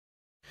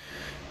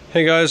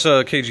Hey guys,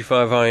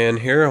 KG5IAN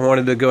here. I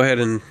wanted to go ahead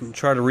and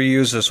try to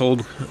reuse this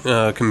old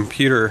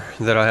computer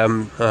that I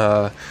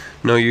have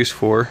no use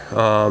for.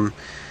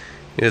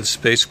 It's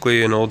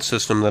basically an old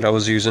system that I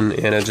was using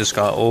and it just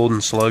got old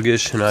and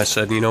sluggish, and I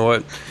said, you know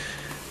what,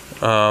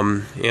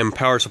 and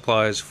power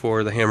supplies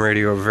for the ham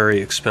radio are very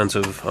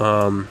expensive.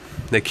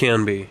 They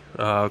can be.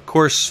 Of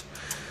course,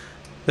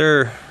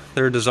 they're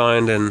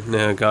designed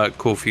and got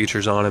cool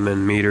features on them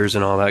and meters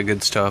and all that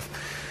good stuff.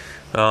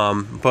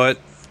 But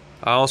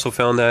I also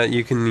found that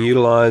you can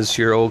utilize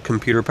your old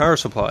computer power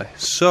supply.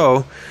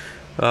 So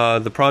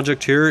the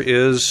project here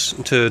is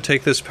to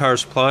take this power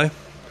supply.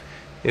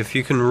 If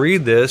you can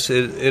read this,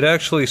 it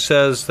actually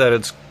says that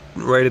it's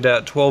rated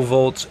at 12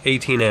 volts,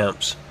 18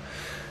 amps.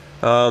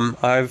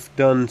 I've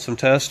done some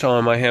tests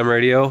on my ham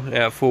radio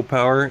at full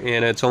power,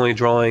 and it's only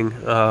drawing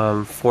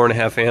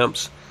 4.5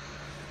 amps.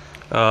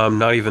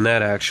 Not even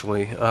that,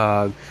 actually.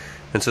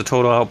 It's a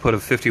total output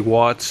of 50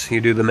 watts.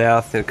 You do the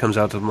math, it comes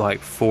out to like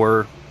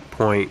 4.2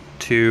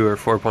 or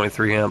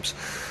 4.3 amps,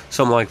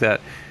 something like that.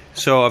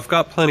 So I've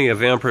got plenty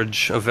of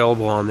amperage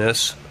available on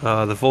this.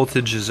 The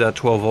voltage is at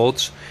 12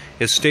 volts.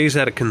 It stays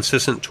at a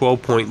consistent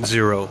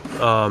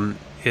 12.0.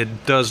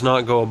 It does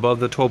not go above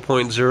the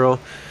 12.0,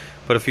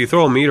 but if you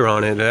throw a meter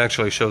on it, it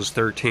actually shows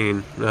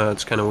 13.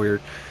 It's kind of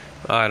weird.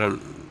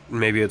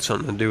 Maybe it's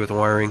something to do with the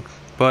wiring.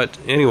 But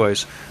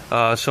anyways,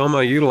 so I'm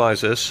going to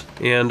utilize this,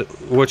 and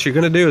what you're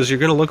going to do is you're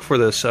going to look for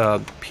this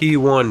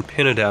P1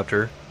 pin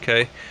adapter,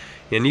 okay?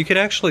 And you can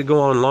actually go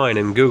online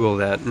and Google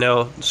that.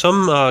 Now,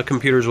 some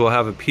computers will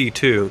have a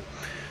P2.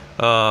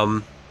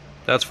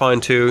 That's fine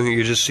too.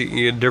 You just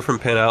see a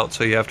different pin out,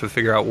 so you have to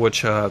figure out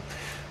which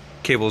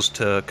cables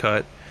to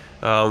cut.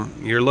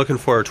 You're looking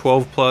for a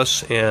 12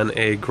 plus and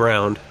a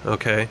ground,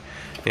 okay?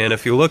 And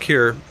if you look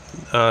here,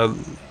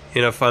 and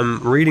if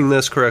I'm reading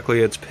this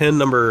correctly, it's pin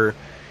number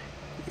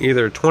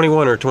either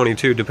 21 or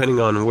 22, depending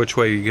on which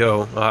way you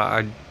go.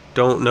 I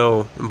don't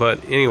know,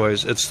 but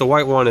anyways, it's the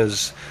white one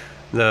is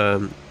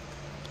the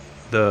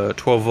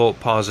 12 volt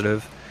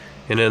positive,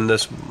 and then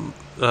this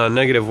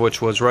negative, which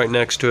was right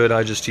next to it,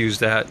 I just used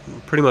that.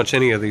 Pretty much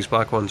any of these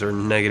black ones are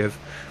negative,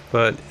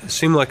 but it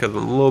seemed like a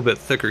little bit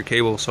thicker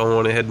cable, so I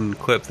went ahead and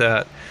clipped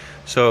that.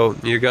 So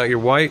you got your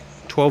white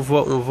 12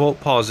 volt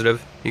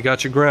positive, you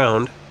got your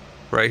ground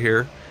right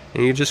here,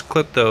 and you just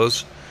clip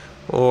those.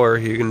 Or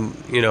you can,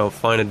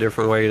 find a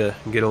different way to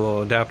get a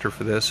little adapter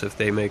for this if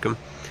they make them.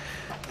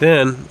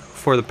 Then,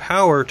 for the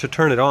power to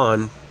turn it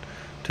on,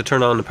 to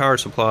turn on the power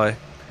supply,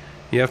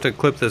 you have to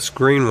clip this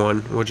green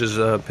one, which is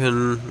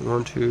pin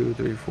 1, 2,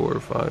 3, 4,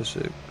 5,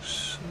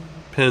 6,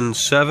 pin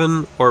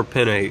 7 or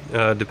pin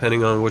 8,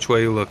 depending on which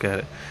way you look at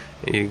it.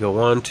 You go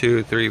 1,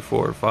 2, 3,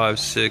 4, 5,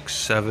 6,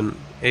 7,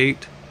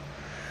 8.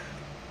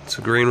 It's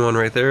a green one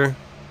right there.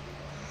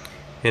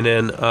 And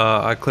then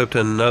I clipped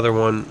another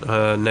one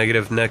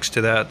negative next to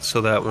that,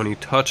 so that when you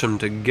touch them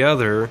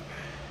together,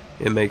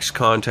 it makes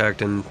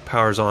contact and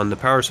powers on the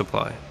power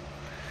supply.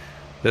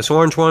 This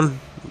orange one,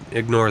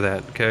 ignore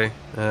that, okay?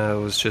 It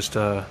was just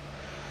a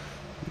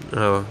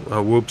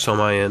whoops on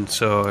my end,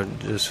 so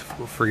just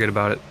forget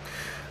about it.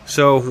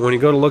 So when you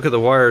go to look at the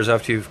wires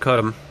after you've cut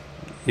them,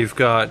 you've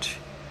got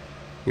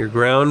your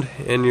ground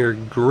and your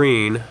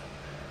green,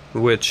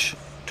 which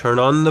turn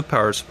on the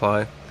power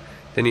supply.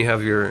 Then you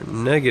have your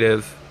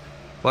negative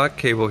black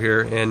cable here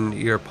and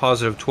your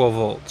positive 12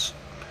 volts.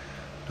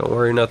 Don't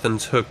worry,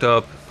 nothing's hooked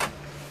up.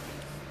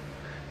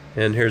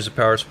 And here's the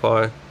power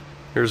supply.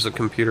 Here's the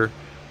computer.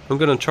 I'm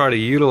going to try to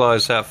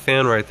utilize that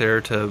fan right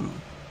there to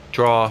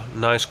draw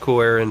nice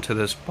cool air into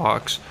this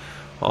box.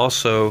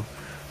 Also,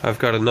 I've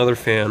got another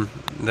fan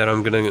that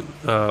I'm going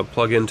to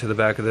plug into the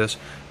back of this.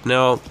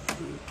 Now,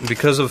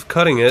 because of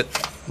cutting it,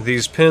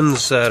 these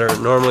pins that are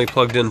normally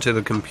plugged into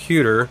the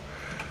computer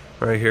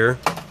right here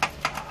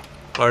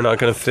are not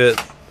going to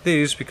fit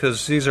these,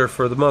 because these are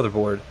for the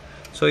motherboard.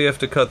 So you have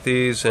to cut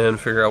these and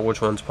figure out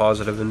which one's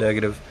positive and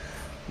negative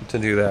to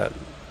do that.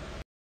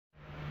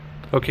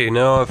 Okay,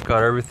 now I've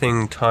got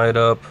everything tied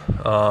up.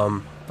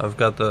 I've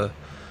got the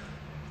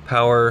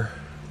power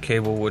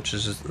cable, which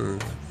is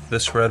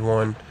this red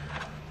one,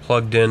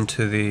 plugged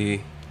into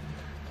the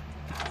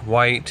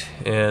white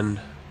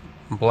and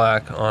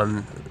black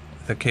on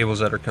the cables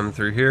that are coming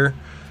through here.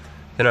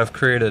 Then I've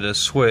created a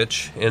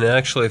switch, and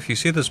actually if you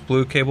see this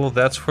blue cable,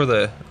 that's for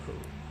the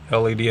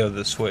LED of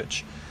the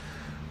switch.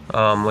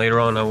 Later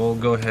on I will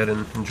go ahead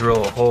and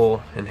drill a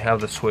hole and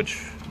have the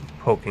switch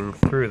poking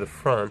through the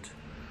front,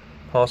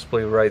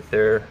 possibly right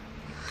there.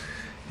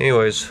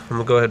 Anyways, I'm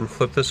going to go ahead and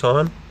flip this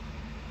on,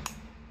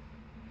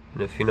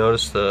 and if you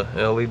notice, the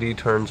LED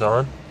turns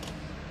on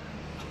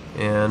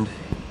and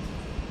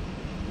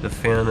the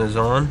fan is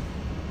on.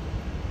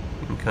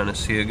 You can kind of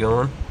see it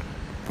going,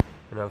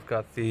 and I've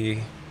got the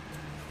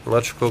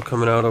electrical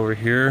coming out over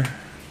here.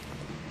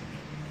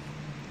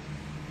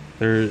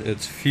 There,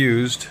 it's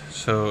fused,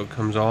 so it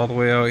comes all the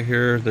way out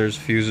here. There's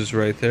fuses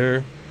right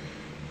there.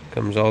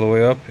 Comes all the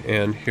way up,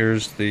 and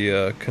here's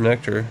the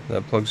connector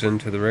that plugs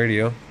into the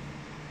radio.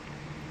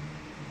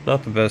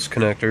 Not the best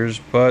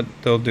connectors, but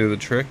they'll do the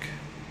trick.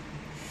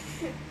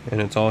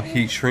 and it's all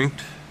heat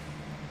shrinked.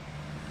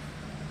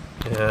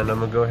 And I'm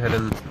gonna go ahead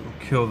and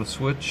kill the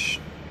switch.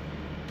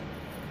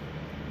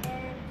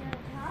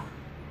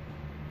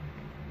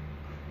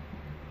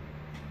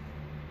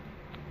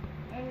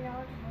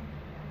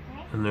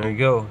 And there you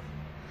go.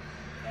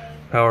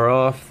 Power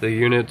off, the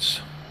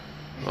unit's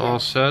all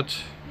set.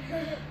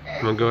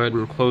 I'm gonna go ahead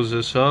and close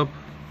this up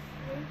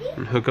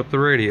and hook up the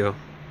radio.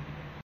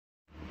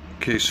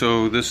 Okay,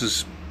 so this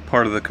is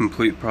part of the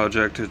complete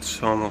project.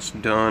 It's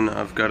almost done.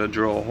 I've got to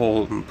drill a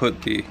hole and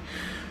put the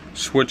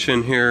switch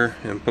in here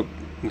and put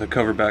the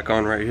cover back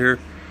on right here.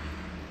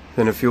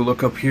 Then if you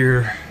look up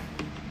here,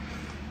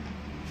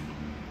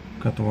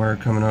 got the wire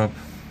coming up,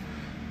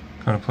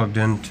 kind of plugged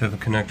into the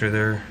connector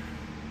there.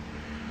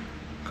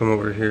 Come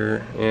over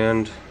here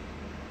and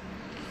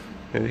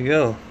there you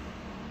go.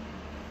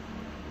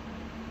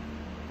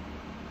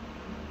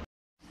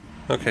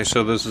 Okay,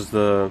 so this is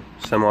the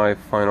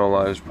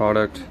semi-finalized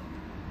product.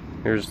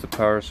 Here's the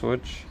power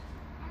switch.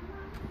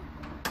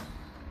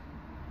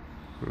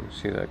 You can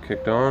see that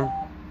kicked on.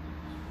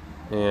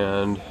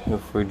 And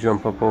if we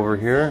jump up over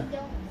here,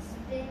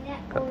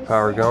 got the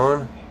power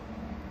going,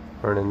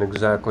 running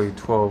exactly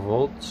 12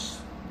 volts,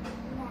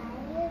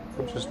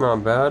 which is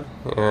not bad.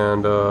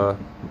 And the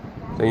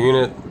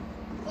unit,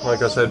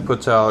 like I said,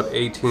 puts out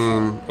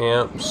 18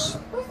 amps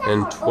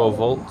and 12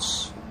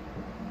 volts.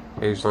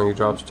 Occasionally it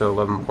drops to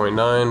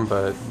 11.9,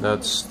 but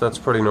that's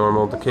pretty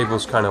normal. The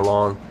cable's kind of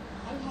long.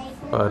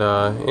 But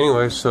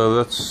anyway,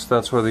 so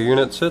that's where the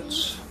unit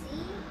sits.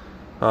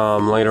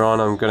 Later on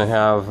I'm going to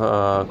have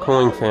a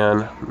cooling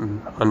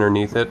fan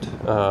underneath it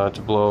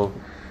to blow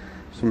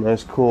some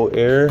nice cool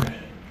air.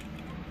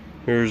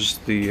 Here's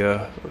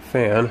the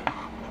fan.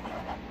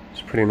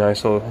 It's a pretty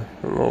nice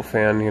little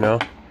fan, you know.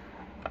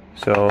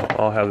 So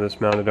I'll have this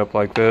mounted up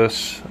like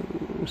this,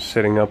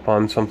 sitting up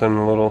on something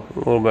a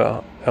little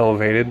bit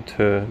elevated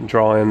to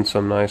draw in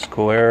some nice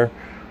cool air,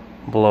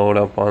 blow it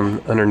up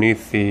on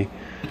underneath the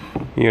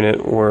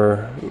unit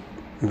where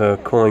the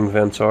cooling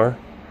vents are.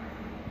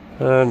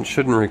 It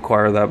shouldn't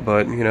require that,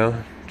 but you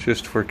know,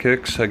 just for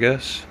kicks, I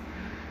guess.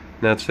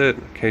 And that's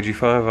it.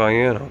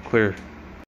 KG5IAN, all clear.